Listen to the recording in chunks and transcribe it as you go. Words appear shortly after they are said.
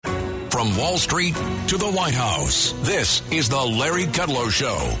From Wall Street to the White House, this is the Larry Kudlow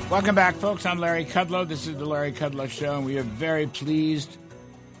Show. Welcome back, folks. I'm Larry Kudlow. This is the Larry Kudlow Show, and we are very pleased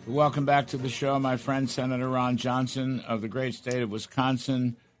to welcome back to the show my friend Senator Ron Johnson of the great state of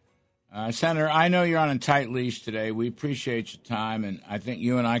Wisconsin. Senator, I know you're on a tight leash today. We appreciate your time, and I think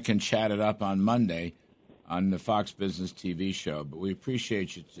you and I can chat it up on Monday on the Fox Business TV show, but we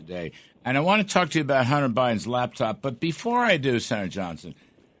appreciate you today. And I want to talk to you about Hunter Biden's laptop, but before I do, Senator Johnson,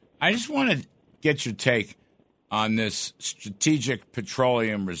 I just want to get your take on this strategic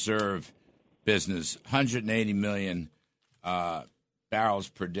petroleum reserve business, 180 million barrels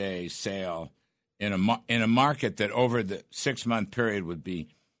per day sale in a market that over the 6-month period would be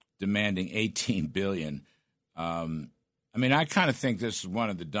demanding 18 billion. I mean, I kind of think this is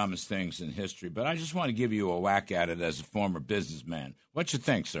one of the dumbest things in history, but I just want to give you a whack at it as a former businessman. What you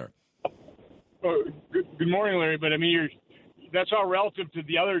think, sir? Oh, good morning, Larry. But I mean, that's all relative to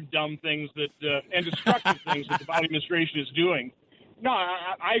the other dumb things that and destructive things that the Biden administration is doing. No,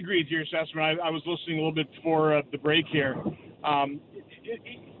 I agree with your assessment. I was listening a little bit before the break here.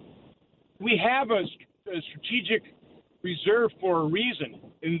 We have a strategic reserve for a reason,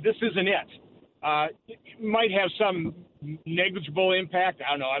 and this isn't it. It might have some negligible impact.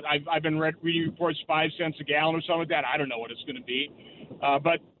 I don't know. I've been reading reports 5 cents a gallon or something like that. I don't know what it's going to be.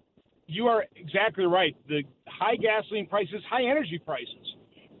 But you are exactly right. The high gasoline prices, high energy prices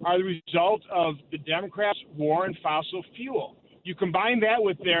are the result of the Democrats' war on fossil fuel. You combine that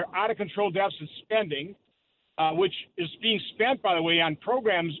with their out-of-control deficit spending, which is being spent, by the way, on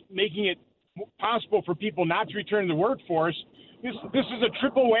programs making it possible for people not to return to the workforce. This is a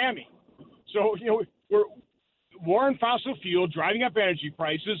triple whammy. So, we're war on fossil fuel, driving up energy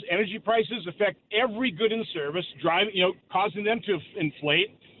prices. Energy prices affect every good and service, causing them to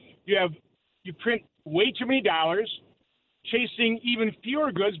inflate. You print way too many dollars, chasing even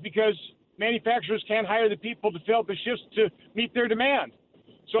fewer goods because manufacturers can't hire the people to fill up the shifts to meet their demand.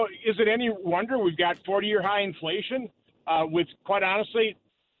 So is it any wonder we've got 40-year high inflation with, quite honestly,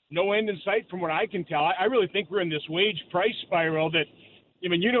 no end in sight from what I can tell? I really think we're in this wage price spiral that, I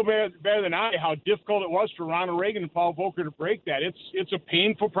mean, you know better than I how difficult it was for Ronald Reagan and Paul Volcker to break that. It's a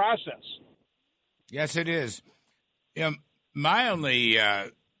painful process. Yes, it is. My only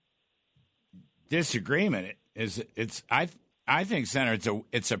disagreement is I think, Senator,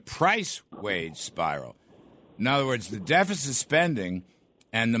 it's a price wage spiral. In other words, the deficit spending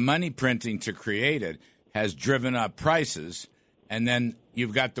and the money printing to create it has driven up prices, and then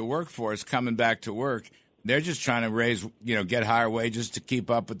you've got the workforce coming back to work. They're just trying to get higher wages to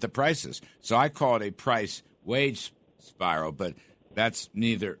keep up with the prices. So I call it a price wage spiral, but that's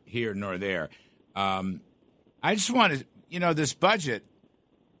neither here nor there. I just want to, this budget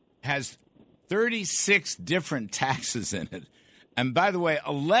has 36 different taxes in it. And by the way,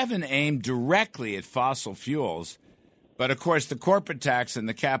 11 aimed directly at fossil fuels. But, of course, the corporate tax and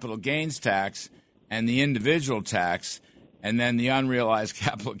the capital gains tax and the individual tax and then the unrealized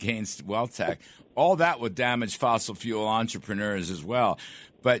capital gains wealth tax, all that would damage fossil fuel entrepreneurs as well.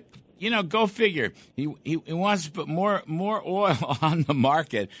 But, go figure. He wants to put more oil on the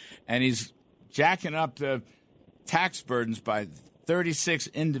market, and he's jacking up the tax burdens by 36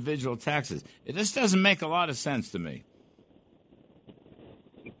 individual taxes. This doesn't make a lot of sense to me.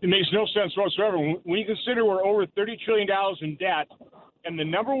 It makes no sense whatsoever. When you consider we're over $30 trillion in debt, and the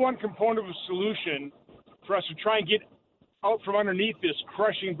number one component of a solution for us to try and get out from underneath this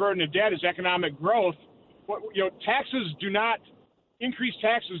crushing burden of debt is economic growth. Increased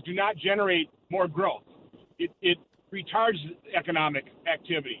taxes do not generate more growth. It retards economic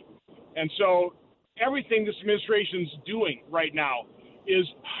activity. And so everything this administration's doing right now is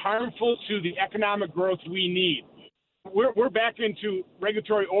harmful to the economic growth we need. We're back into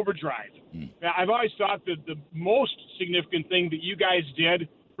regulatory overdrive. Now, I've always thought that the most significant thing that you guys did,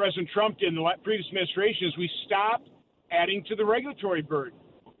 President Trump did in the previous administration, is we stopped adding to the regulatory burden.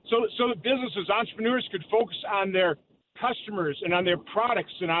 So that businesses, entrepreneurs could focus on their customers and on their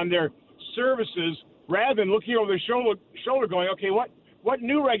products and on their services rather than looking over their shoulder going, okay, what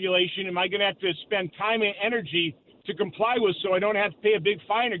new regulation am I going to have to spend time and energy to comply with so I don't have to pay a big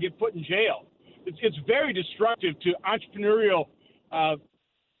fine or get put in jail? It's very destructive to entrepreneurial,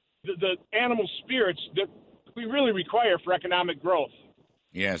 the animal spirits that we really require for economic growth.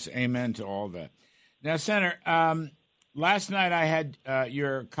 Yes, amen to all that. Now, Senator, last night I had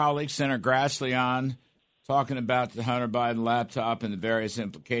your colleague, Senator Grassley, on talking about the Hunter Biden laptop and the various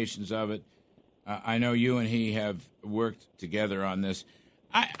implications of it. I know you and he have worked together on this.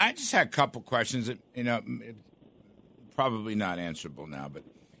 I just had a couple questions that, probably not answerable now, but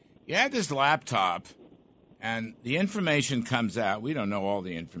you had this laptop, And the information comes out. We don't know all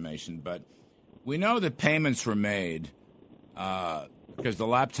the information, but we know that payments were made because the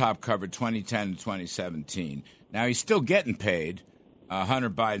laptop covered 2010 to 2017. Now, he's still getting paid. Hunter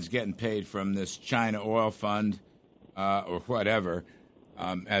Biden's getting paid from this China oil fund or whatever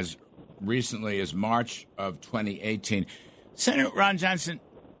as recently as March of 2018. Senator Ron Johnson,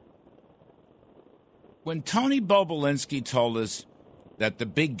 when Tony Bobulinski told us that the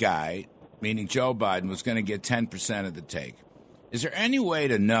big guy, meaning Joe Biden, was going to get 10% of the take, is there any way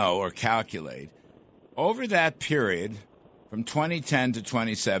to know or calculate over that period from 2010 to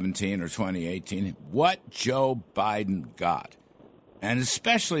 2017 or 2018 what Joe Biden got? And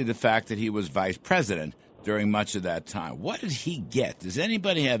especially the fact that he was vice president during much of that time. What did he get? Does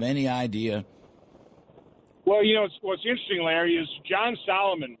anybody have any idea? Well, you know, what's interesting, Larry, is John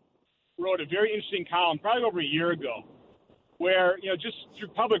Solomon wrote a very interesting column probably over a year ago where, you know, just through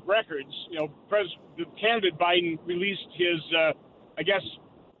public records, you know, the candidate Biden released his,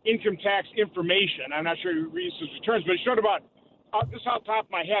 income tax information. I'm not sure he released his returns, but it showed about, this off the top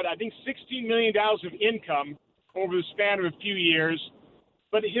of my head, I think $16 million of income over the span of a few years.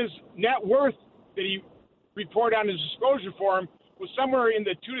 But his net worth that he reported on his disclosure form was somewhere in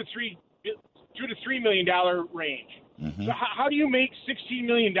the $2 to $3 million range. Mm-hmm. So how do you make $16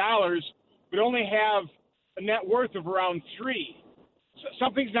 million but only have a net worth of around $3 million? So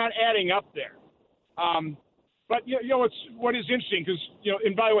something's not adding up there. But you know, what is interesting because, you know,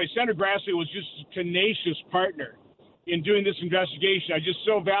 and by the way, Senator Grassley was just a tenacious partner in doing this investigation. I just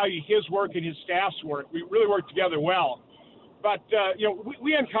so value his work and his staff's work. We really worked together well. But you know,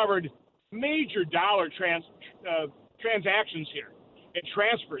 we uncovered major dollar transactions here and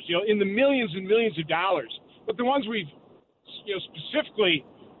transfers, you know, in the millions and millions of dollars. But the ones we've, you know, specifically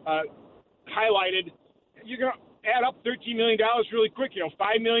highlighted, you're going to add up $13 million really quick. You know,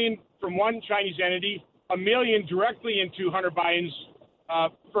 $5 million from one Chinese entity, $1 million directly into Hunter Biden's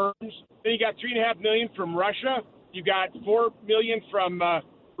firms. Then you got $3.5 million from Russia. You got $4 million from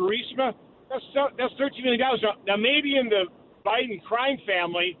Burisma. That's $13 million. Now, maybe in the Biden crime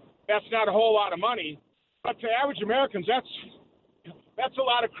family, that's not a whole lot of money, but to average Americans, that's a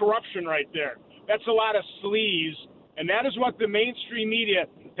lot of corruption right there. That's a lot of sleaze, and that is what the mainstream media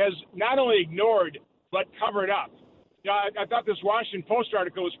has not only ignored but covered up. You know, I thought this Washington Post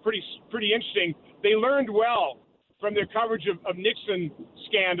article was pretty interesting. They learned well from their coverage of Nixon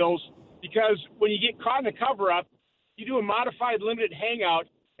scandals because when you get caught in a cover-up, you do a modified limited hangout,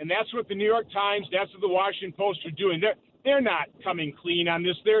 and that's what the New York Times, that's what the Washington Post are doing. They're not coming clean on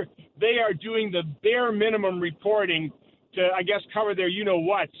this. They are doing the bare minimum reporting to, I guess, cover their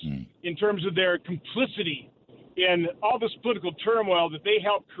you-know-whats in terms of their complicity in all this political turmoil that they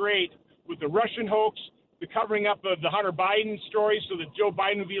helped create with the Russian hoax, the covering up of the Hunter Biden story so that Joe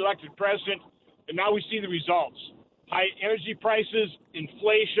Biden would be elected president. And now we see the results. High energy prices,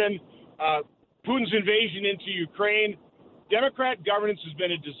 inflation, Putin's invasion into Ukraine. Democrat governance has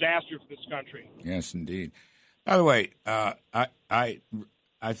been a disaster for this country. Yes, indeed. By the way, I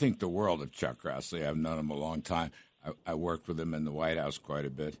think the world of Chuck Grassley. I've known him a long time. I worked with him in the White House quite a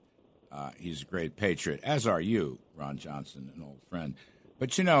bit. He's a great patriot, as are you, Ron Johnson, an old friend.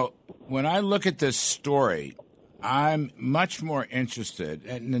 But, you know, when I look at this story, I'm much more interested,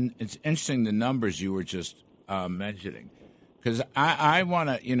 and it's interesting the numbers you were just mentioning, because I want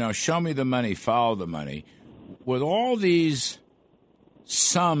to, you know, show me the money, follow the money. With all these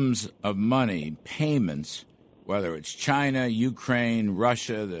sums of money, payments, whether it's China, Ukraine,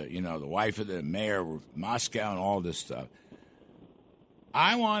 Russia, the wife of the mayor of Moscow and all this stuff,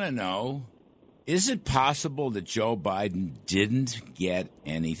 I want to know, is it possible that Joe Biden didn't get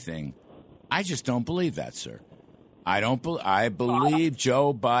anything? I just don't believe that, sir. I believe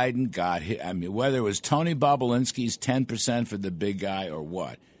Joe Biden got hit. I mean, whether it was Tony Bobulinski's 10% for the big guy or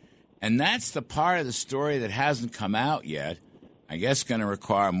what. And that's the part of the story that hasn't come out yet. I guess going to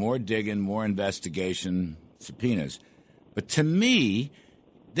require more digging, more investigation, subpoenas. But to me,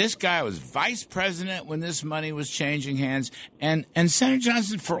 this guy was vice president when this money was changing hands. And Senator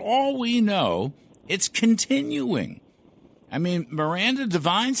Johnson, for all we know, it's continuing. I mean, Miranda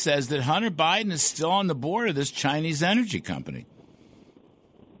Devine says that Hunter Biden is still on the board of this Chinese energy company.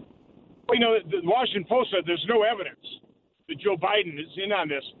 Well, you know, the Washington Post said there's no evidence that Joe Biden is in on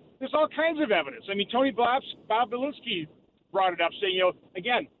this. There's all kinds of evidence. I mean, Tony Bobulinski brought it up, saying, you know,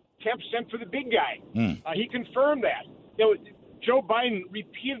 again, 10% for the big guy. He confirmed that. You know, Joe Biden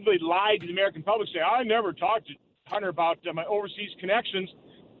repeatedly lied to the American public, saying, I never talked to Hunter about my overseas connections.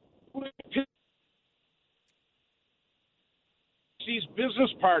 These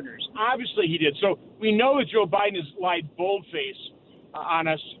business partners, obviously he did. So we know that Joe Biden has lied boldface on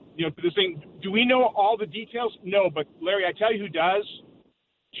us. This thing. Do we know all the details? No, but Larry, I tell you who does.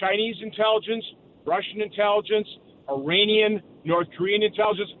 Chinese intelligence, Russian intelligence, Iranian, North Korean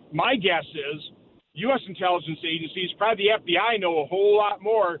intelligence. My guess is U.S. intelligence agencies, probably the FBI, know a whole lot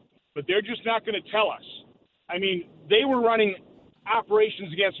more, but they're just not going to tell us. I mean, they were running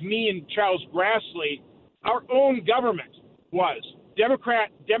operations against me and Charles Grassley. Our own government was. Democrat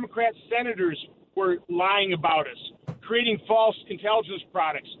senators were lying about us, creating false intelligence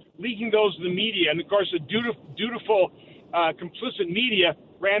products, leaking those to the media. And, of course, the dutiful, complicit media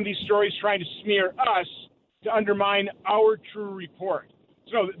ran these stories trying to smear us to undermine our true report.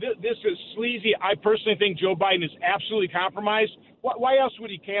 So this is sleazy. I personally think Joe Biden is absolutely compromised. Why else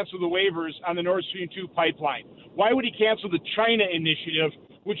would he cancel the waivers on the Nord Stream 2 pipeline? Why would he cancel the China initiative,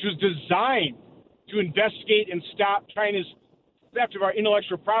 which was designed to investigate and stop China's theft of our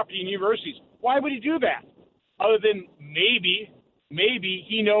intellectual property in universities? Why would he do that? Other than maybe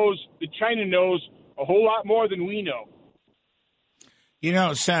he knows that China knows a whole lot more than we know.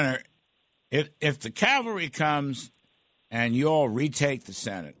 Senator, if the cavalry comes and you all retake the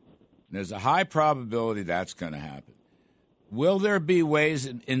Senate, there's a high probability that's going to happen. Will there be ways,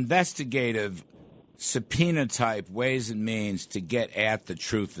 investigative, subpoena-type ways and means to get at the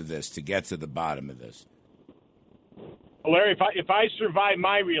truth of this, to get to the bottom of this? Well, Larry, if I survive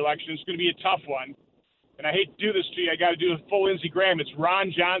my reelection, it's going to be a tough one. And I hate to do this to you. I got to do a full Lindsey Graham. It's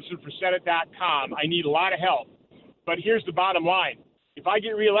Ron Johnson for Senate.com. I need a lot of help. But here's the bottom line. If I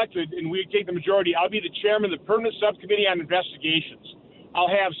get reelected and we take the majority, I'll be the chairman of the Permanent Subcommittee on Investigations. I'll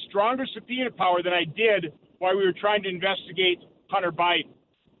have stronger subpoena power than I did while we were trying to investigate Hunter Biden.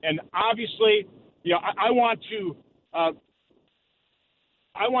 And obviously, I want to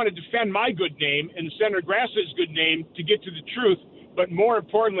defend my good name and Senator Grassley's good name to get to the truth. But more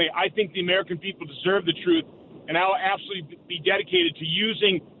importantly, I think the American people deserve the truth, and I'll absolutely be dedicated to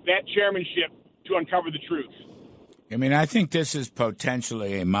using that chairmanship to uncover the truth. I mean, I think this is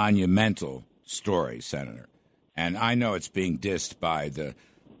potentially a monumental story, Senator. And I know it's being dissed by the,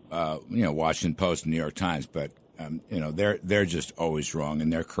 Washington Post and New York Times, but, they're just always wrong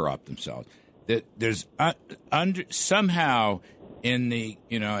and they're corrupt themselves. There's somehow in the,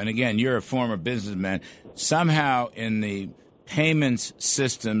 and again, you're a former businessman, somehow in the payments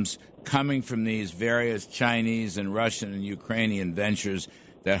systems coming from these various Chinese and Russian and Ukrainian ventures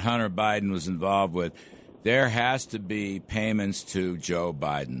that Hunter Biden was involved with, there has to be payments to Joe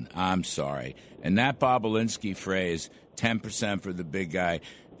Biden. I'm sorry. And that Bobulinski phrase, 10% for the big guy,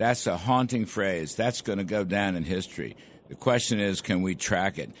 that's a haunting phrase. That's going to go down in history. The question is, can we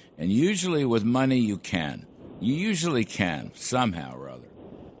track it? And usually with money, you can. You usually can, somehow or other.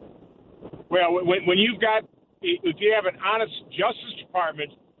 Well, when if you have an honest Justice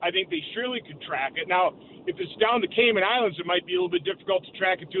Department, I think they surely could track it. Now, if it's down the Cayman Islands, it might be a little bit difficult to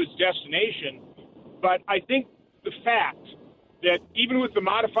track it to its destination. But I think the fact that even with the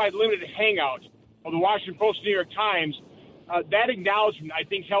modified limited hangout of the Washington Post and New York Times, that acknowledgement, I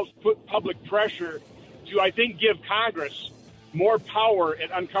think, helps put public pressure to, I think, give Congress more power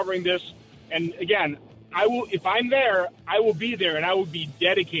at uncovering this. And, again, if I'm there, I will be there, and I will be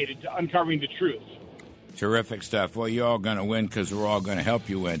dedicated to uncovering the truth. Terrific stuff. Well, you're all going to win because we're all going to help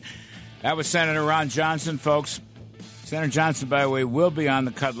you win. That was Senator Ron Johnson, folks. Senator Johnson, by the way, will be on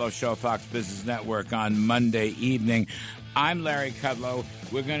the Kudlow Show, Fox Business Network, on Monday evening. I'm Larry Kudlow.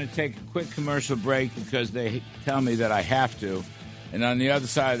 We're going to take a quick commercial break because they tell me that I have to. And on the other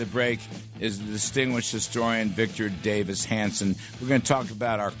side of the break is the distinguished historian Victor Davis Hanson. We're going to talk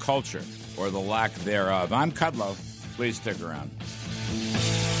about our culture, or the lack thereof. I'm Kudlow. Please stick around.